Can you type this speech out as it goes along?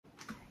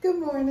Good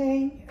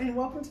morning and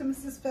welcome to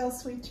Mrs.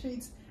 Bell's Sweet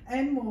Treats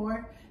and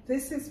More.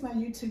 This is my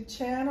YouTube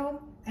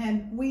channel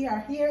and we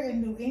are here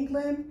in New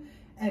England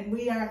and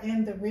we are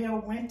in the real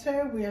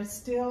winter. We are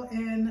still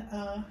in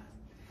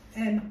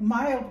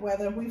mild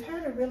weather. We've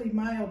had a really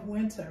mild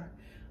winter,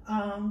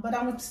 but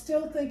I'm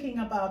still thinking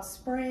about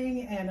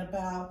spring and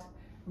about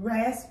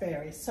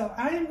raspberries. So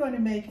I am going to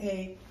make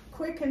a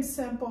quick and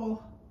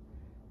simple.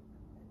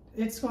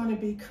 It's going to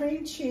be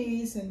cream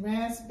cheese and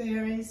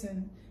raspberries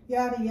and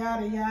yada,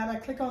 yada, yada.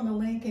 Click on the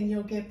link and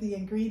you'll get the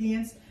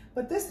ingredients.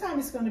 But this time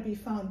it's going to be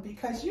fun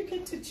because you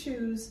get to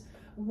choose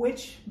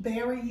which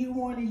berry you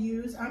want to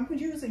use. I'm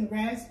using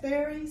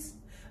raspberries,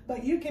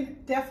 but you can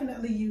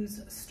definitely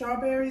use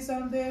strawberries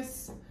on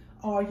this,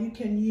 or you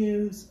can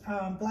use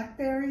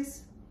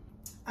blackberries.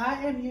 I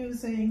am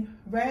using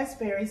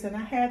raspberries, and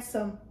I had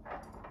some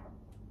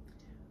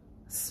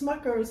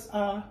Smucker's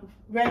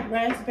red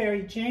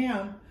raspberry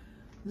jam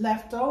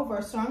left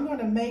over, so I'm going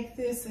to make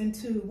this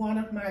into one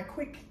of my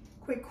quick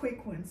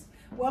ones.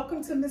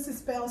 Welcome to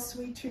Mrs. Bell's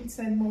Sweet Treats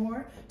and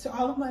More. To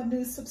all of my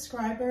new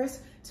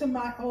subscribers, to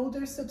my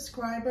older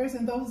subscribers,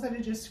 and those that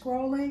are just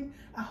scrolling,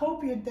 I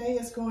hope your day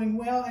is going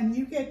well and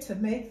you get to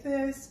make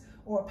this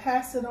or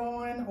pass it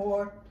on,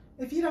 or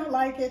if you don't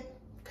like it,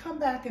 come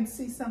back and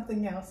see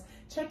something else.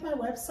 Check my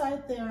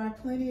website. There are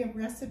plenty of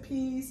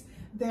recipes.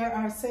 There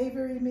are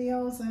savory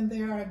meals and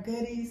there are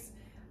goodies.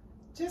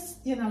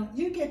 Just,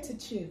 you get to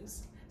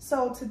choose.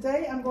 So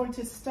today I'm going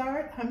to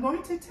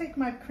take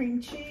my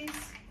cream cheese,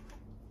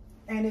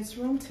 and it's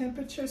room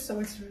temperature, so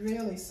it's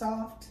really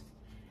soft.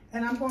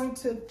 And I'm going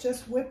to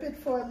just whip it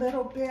for a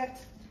little bit.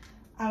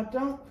 I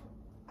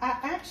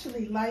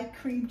actually like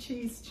cream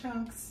cheese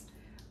chunks,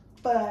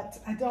 but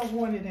I don't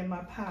want it in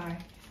my pie.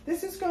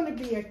 This is going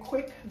to be a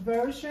quick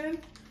version.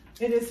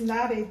 It is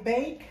not a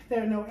bake.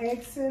 There are no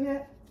eggs in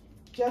it.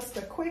 Just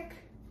a quick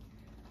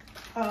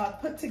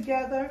put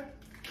together,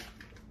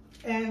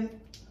 and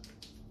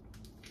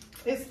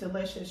it's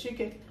delicious. You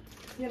can,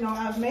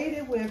 I've made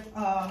it with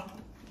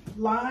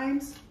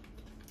limes.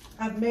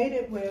 I've made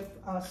it with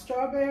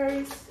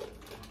strawberries.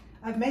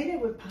 I've made it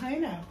with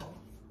pineapple.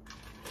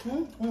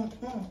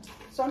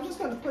 So I'm just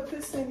going to put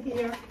this in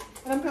here,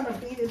 and I'm going to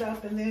beat it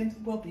up, and then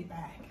we'll be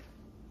back.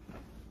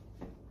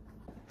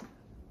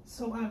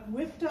 So I've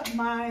whipped up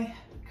my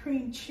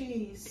cream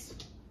cheese.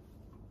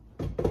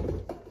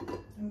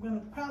 I'm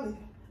going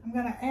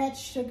to add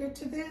sugar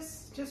to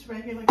this, just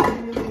regular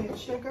granulated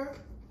sugar.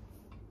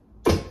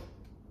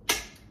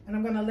 And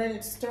I'm going to let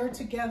it stir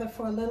together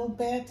for a little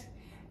bit,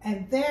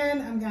 and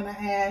then I'm going to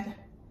add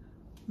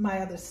my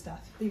other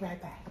stuff. Be right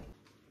back.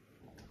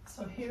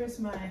 So here's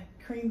my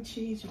cream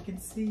cheese. You can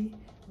see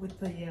with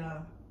the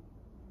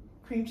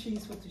cream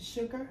cheese with the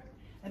sugar.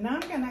 And now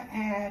I'm going to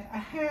add, I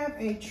have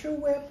a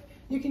TruWhip.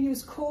 You can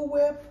use Cool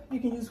Whip. You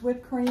can use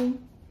whipped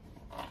cream.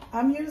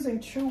 I'm using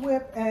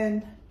TruWhip,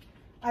 and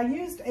I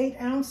used 8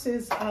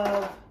 ounces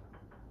of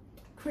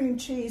cream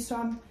cheese.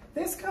 So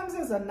this comes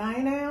as a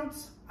 9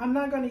 ounce. I'm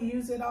not going to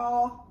use it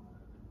all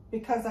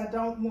because I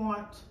don't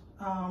want,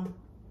 I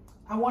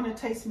want to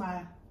taste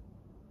my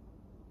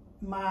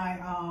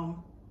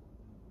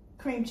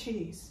cream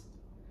cheese.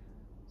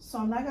 So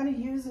I'm not going to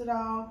use it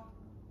all.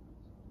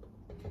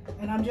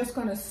 And I'm just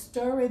going to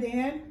stir it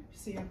in.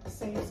 See, I have to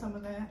save some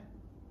of that.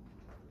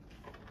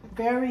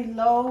 Very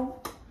low,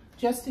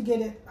 just to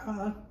get it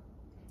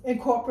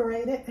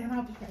incorporated, and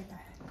I'll be right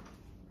back.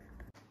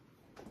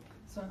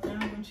 So now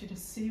I want you to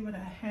see what I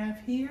have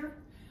here.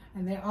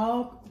 And they're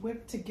all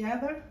whipped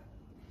together.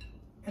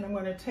 And I'm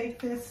going to take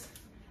this.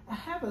 I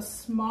have a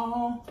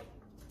small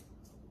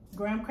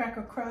graham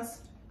cracker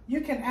crust.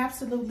 You can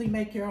absolutely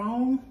make your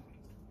own.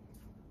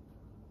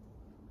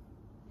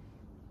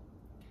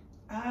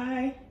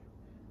 I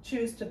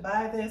choose to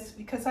buy this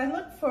because I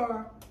look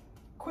for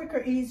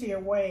quicker,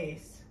 easier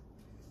ways.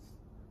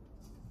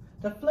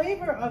 The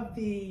flavor of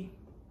the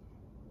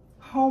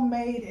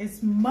homemade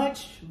is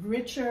much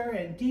richer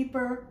and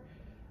deeper,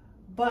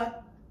 but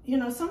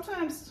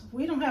sometimes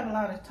we don't have a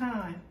lot of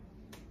time,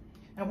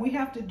 and we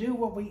have to do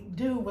what we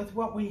do with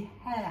what we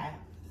have.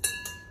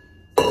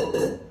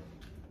 So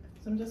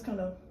I'm just going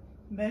to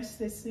mesh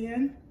this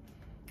in,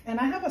 and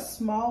I have a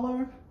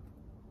smaller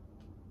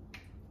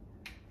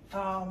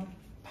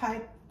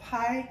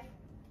pie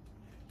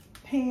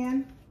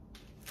pan.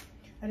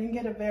 I didn't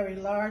get a very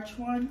large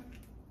one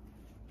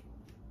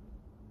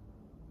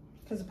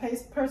because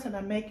the person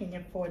I'm making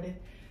it for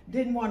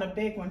didn't want a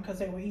big one because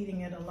they were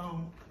eating it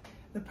alone.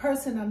 The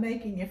person I'm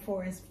making it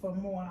for is for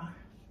moi.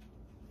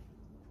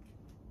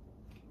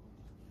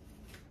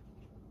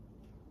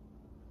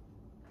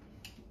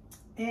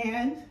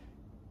 And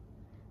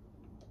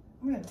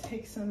I'm going to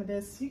take some of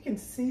this. You can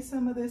see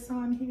some of this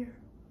on here.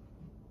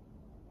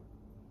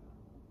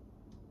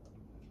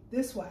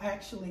 This will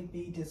actually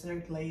be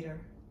dessert later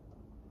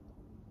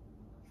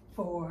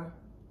for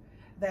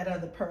that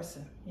other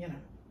person,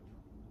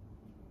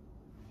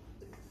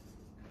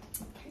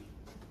 Okay.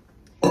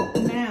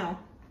 Now,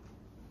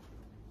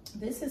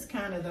 this is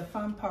kind of the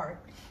fun part.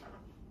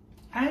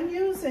 I'm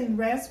using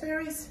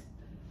raspberry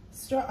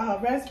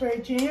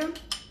jam,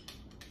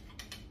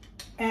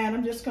 And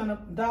I'm just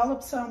gonna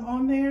dollop some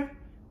on there.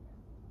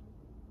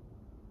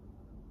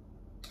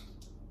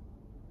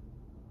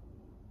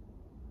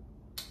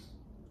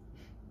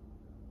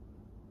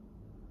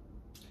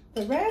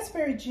 The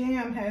raspberry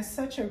jam has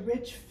such a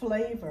rich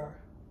flavor.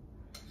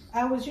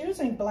 I was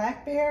using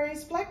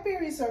blackberries.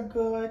 Blackberries are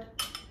good.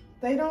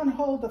 They don't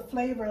hold the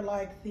flavor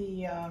like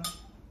the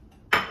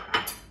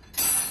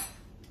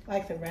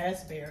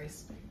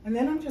raspberries. And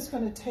then I'm just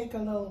gonna take a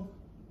little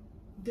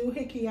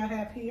doohickey I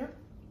have here,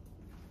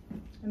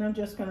 and I'm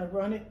just gonna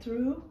run it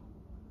through.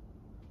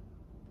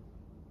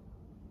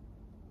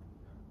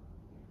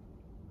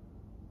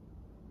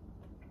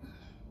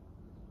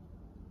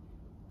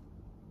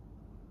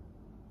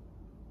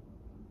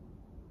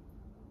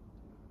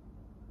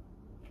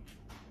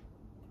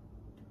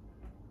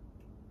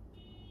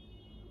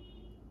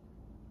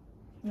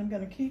 I'm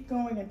going to keep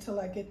going until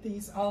I get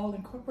these all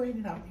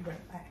incorporated. I'll be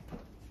right back.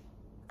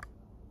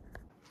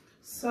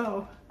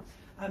 So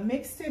I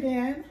mixed it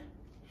in,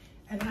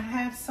 and I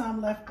have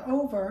some left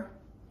over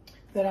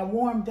that I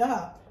warmed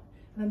up,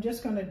 and I'm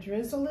just going to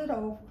drizzle it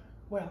over.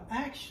 Well,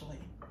 actually,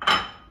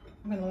 I'm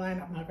going to line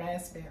up my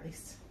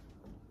raspberries.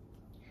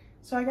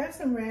 So I got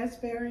some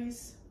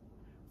raspberries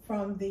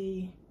from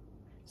the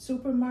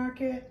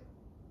supermarket.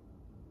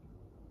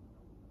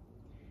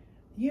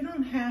 You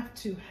don't have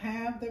to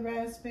have the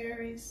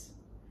raspberries.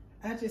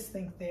 I just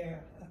think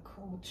they're a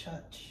cool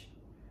touch.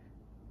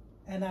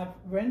 And I've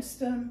rinsed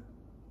them.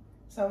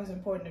 It's always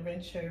important to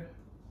rinse your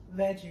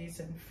veggies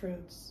and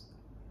fruits.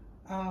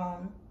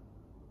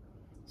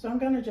 So I'm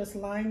gonna just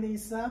line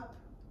these up,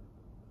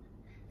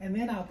 and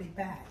then I'll be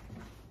back.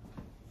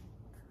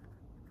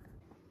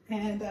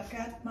 And I've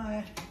got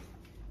my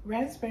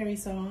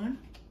raspberries on,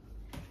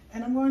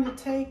 and I'm going to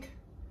take,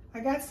 I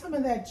got some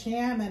of that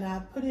jam and I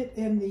put it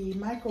in the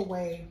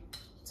microwave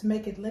to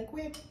make it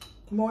liquid,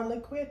 more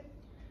liquid.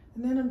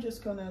 And then I'm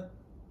just gonna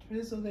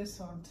drizzle this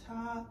on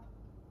top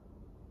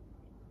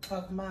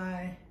of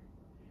my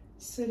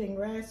sitting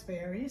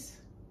raspberries.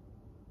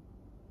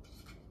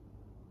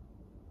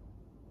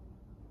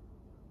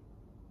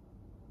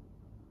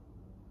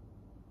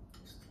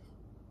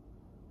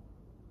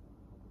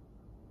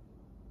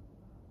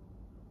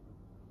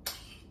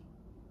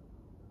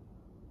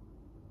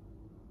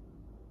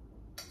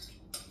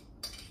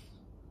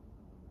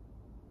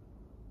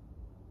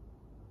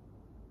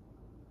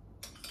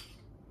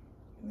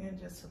 And then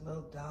just a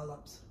little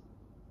dollops.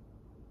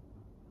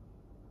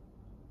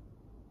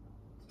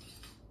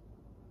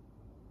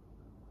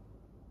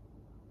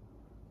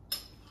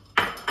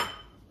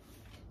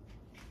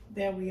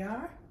 There we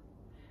are.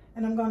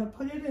 And I'm going to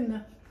put it in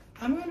the,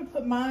 I'm going to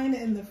put mine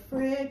in the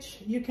fridge.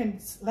 You can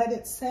let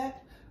it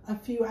set a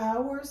few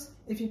hours.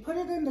 If you put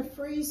it in the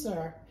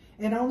freezer,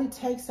 it only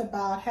takes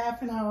about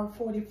half an hour,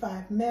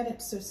 45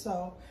 minutes or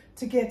so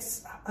to get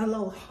a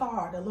little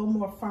hard, a little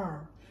more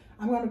firm.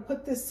 I'm going to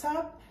put this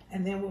up,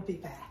 and then we'll be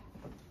back.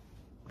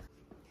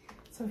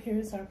 So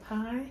here's our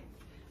pie.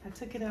 I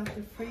took it out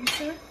the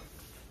freezer.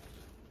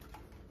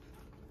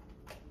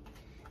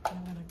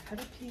 I'm going to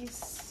cut a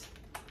piece.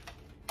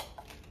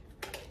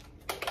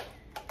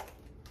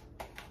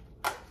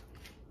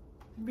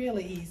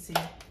 Really easy,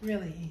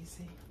 really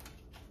easy.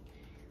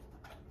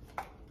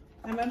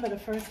 I remember the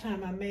first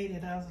time I made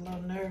it, I was a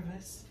little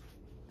nervous.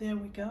 There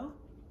we go.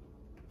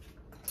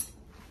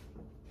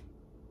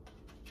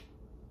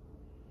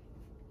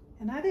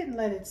 And I didn't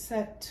let it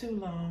set too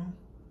long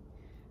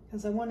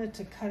because I wanted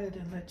to cut it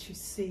and let you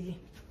see.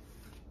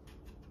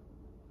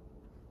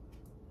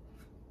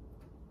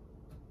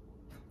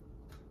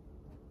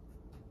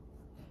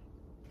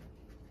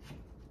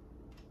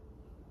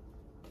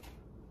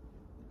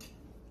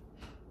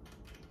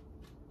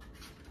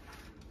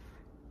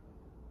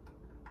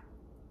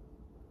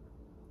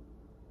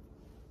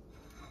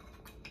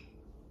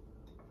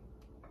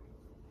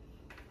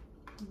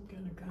 I'm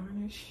gonna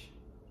garnish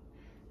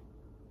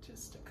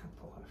just a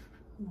couple of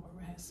more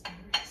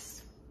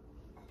raspberries.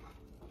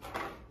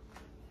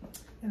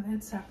 And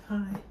that's our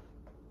pie.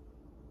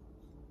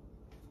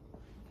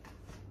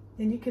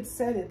 And you could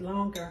set it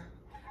longer.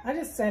 I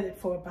just set it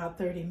for about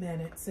 30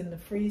 minutes in the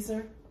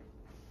freezer.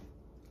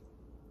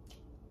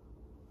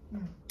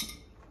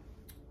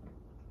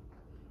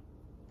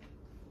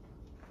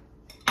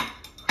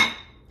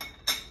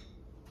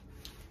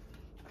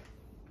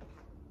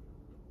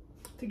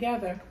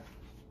 Together,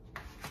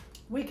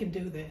 we can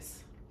do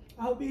this.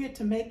 Albeit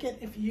to make it,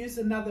 if you use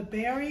another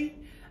berry,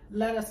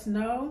 let us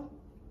know.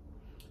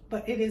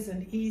 But it is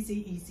an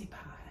easy, easy pie.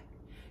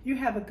 You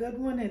have a good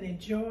one and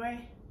enjoy.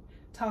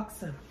 Talk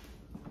soon.